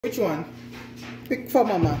Which one? Pick for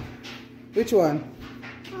mama. Which one?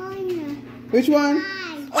 Oh, yeah. Which one?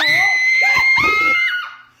 Hi.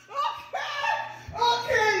 Oh,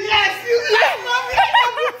 okay, yes, you like mommy. I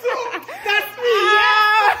love you too. That's me.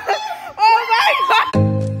 Yes. Oh my God.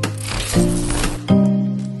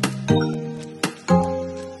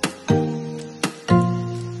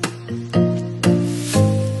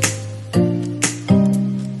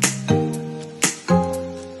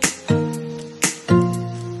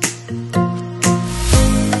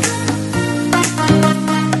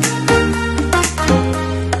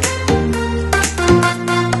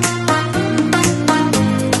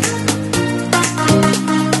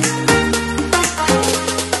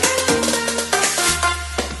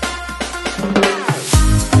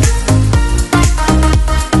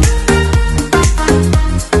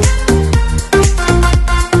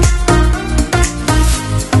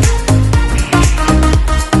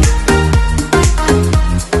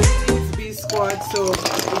 So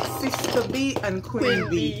it's Sister B and Queen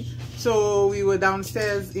B. So we were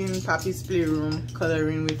downstairs in Papi's playroom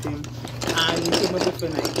coloring with him, and we came up with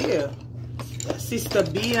an idea. Sister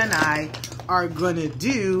B and I are gonna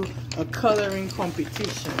do a coloring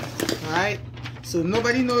competition. Alright? So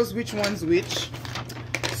nobody knows which one's which.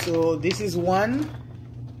 So this is one.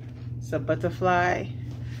 It's a butterfly.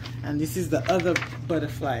 And this is the other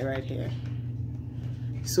butterfly right here.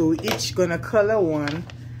 So we each gonna color one.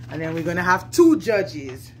 And then we're gonna have two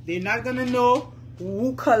judges. They're not gonna know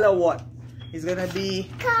who color what. It's gonna be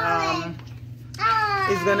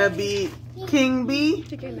King B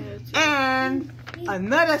and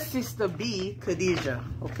another Sister B, Khadija.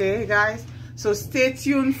 Okay, guys? So stay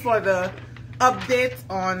tuned for the update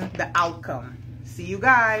on the outcome. See you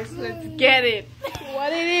guys. Let's get it.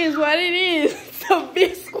 What it is. It's a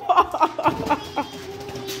big squad.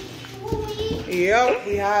 Yep,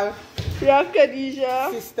 we have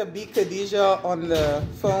Khadija. Sister B, Khadija, on the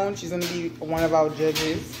phone. She's gonna be one of our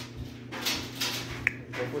judges.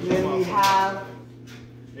 Then we have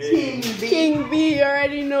King B. King B, you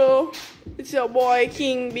already know. It's your boy,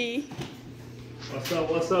 King B.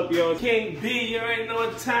 What's up, yo? King B, you already know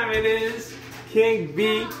what time it is. King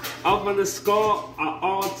B, up on the score at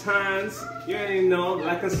all times. You already know.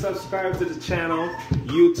 Like and subscribe to the channel.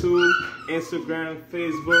 YouTube, Instagram,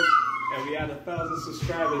 Facebook. And we had 1,000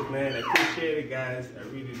 subscribers, man. I appreciate it, guys. I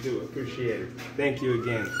really do appreciate it. Thank you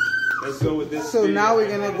again. Let's go with this. So now we're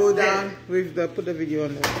gonna go down with the, put the video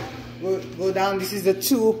on there. Go down. This is the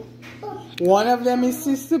two. One of them is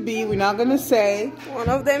Sister B. We're not gonna say. One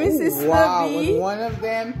of them is Sister B. And one of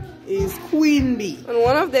them is Queen B. And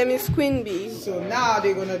one of them is Queen B. So now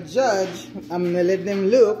they're gonna judge. I'm gonna let them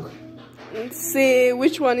look and see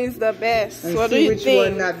which one is the best. and what see do you which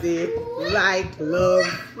think? one that they like, love,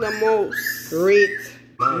 the most. rate.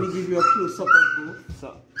 Let me give you a close up of both.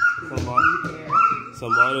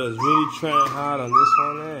 Somebody was really trying hard on this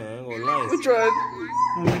one, man. I ain't gonna lie. Which one?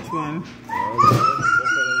 And which one?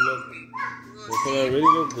 Both of them really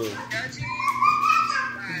look good.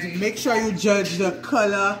 Make sure you judge the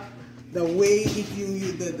color, the way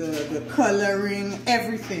the coloring,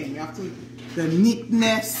 everything. You have to, the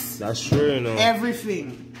neatness. That's true, you know.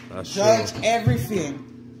 Everything. That's Judge true. everything.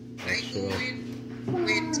 That's true.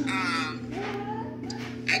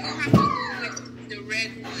 I gonna have to go with the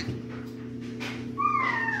red one.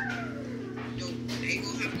 No, I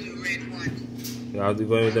gonna have to do the red one. You have to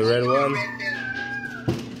go with the red one?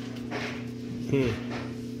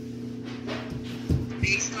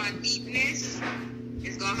 Based on neatness,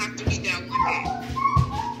 it's gonna have to be that one there.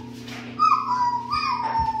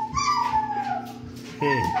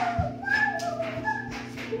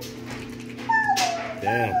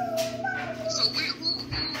 Damn. So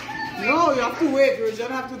who? No, you have to wait. We're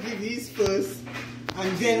gonna have to give these first,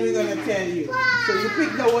 and then we're gonna tell you. So you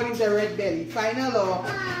pick the one with the red belly. Final or?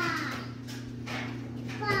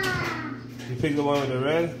 You pick the one with the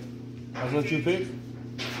red? That's what you pick?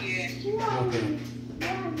 Yeah. Okay.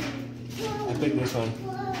 I pick this one.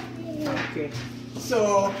 Okay.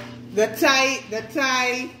 So the tie.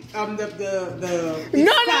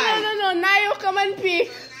 No. Now you come and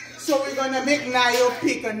pick. So we're gonna make Nayo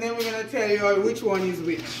pick, and then we're gonna tell you which one is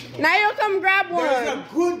which. Now you come grab one. There's a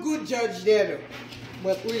good judge there though.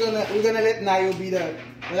 But we're gonna let Nayo be the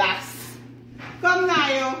last. Come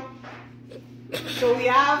Nayo. So we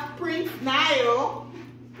have Prince Nayo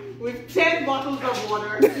with 10 bottles of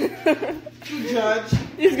water to judge.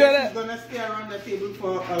 He's gonna stay around the table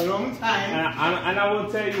for a long time. And I will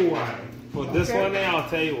tell you why. For this one there, I'll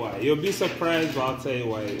tell you why. You'll be surprised, but I'll tell you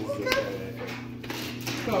why it's this one.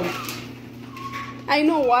 Come. I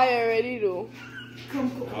know why already though.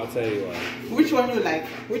 Come. I'll tell you why. Which one you like?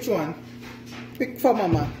 Which one? Pick for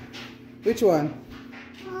Mama. Which one?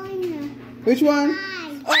 Which one?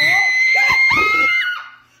 Oh.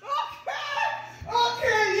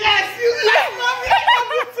 Okay, yes, you like Mommy. I love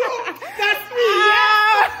you too. That's me.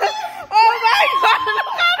 Yes. Oh my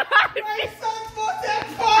God! My son voted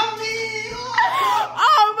for me.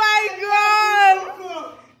 Oh my God!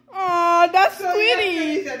 Oh, that's So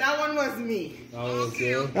sweetie. yes, that one was me.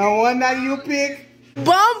 Okay. The one that you picked.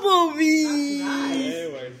 Bumblebee.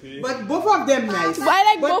 But both of them nice. I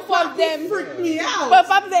like But both of Papi them. freaked me out. But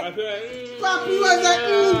Papa said, Papi was like,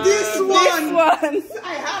 this one. this one.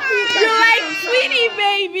 I happy. You like Sweetie,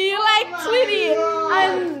 baby. You like Sweetie.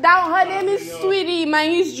 And that her name is Sweetie.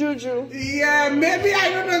 Mine is Juju. Yeah, maybe I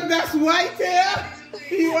don't know if that's Whitetail.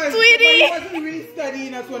 He was, Sweetie. But he wasn't really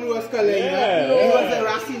studying us when he was coloring. Yeah. He was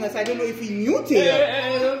harassing us. I don't know if he knew Tail.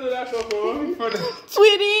 Hey, don't do that for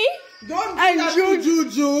Sweetie. Don't do And that to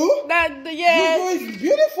Juju. That, yes. Juju is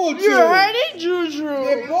beautiful too. You heard it, Juju.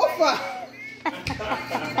 They both are.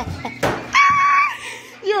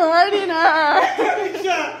 You're hurting her.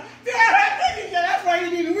 That's why you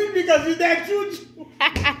didn't win, because you did Juju.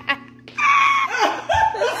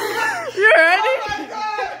 You heard it?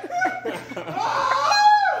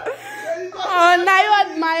 Oh, now you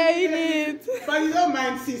admiring it. But you don't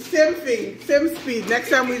mind, see, same thing, same speed. Next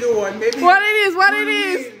time we do one, maybe. What it is, what it You'll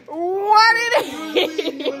is. win. What it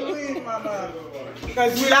You'll is. win, Mama.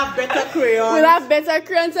 Because we'll have better crayons. We'll have better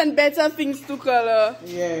crayons and better things to color.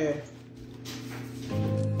 Yeah.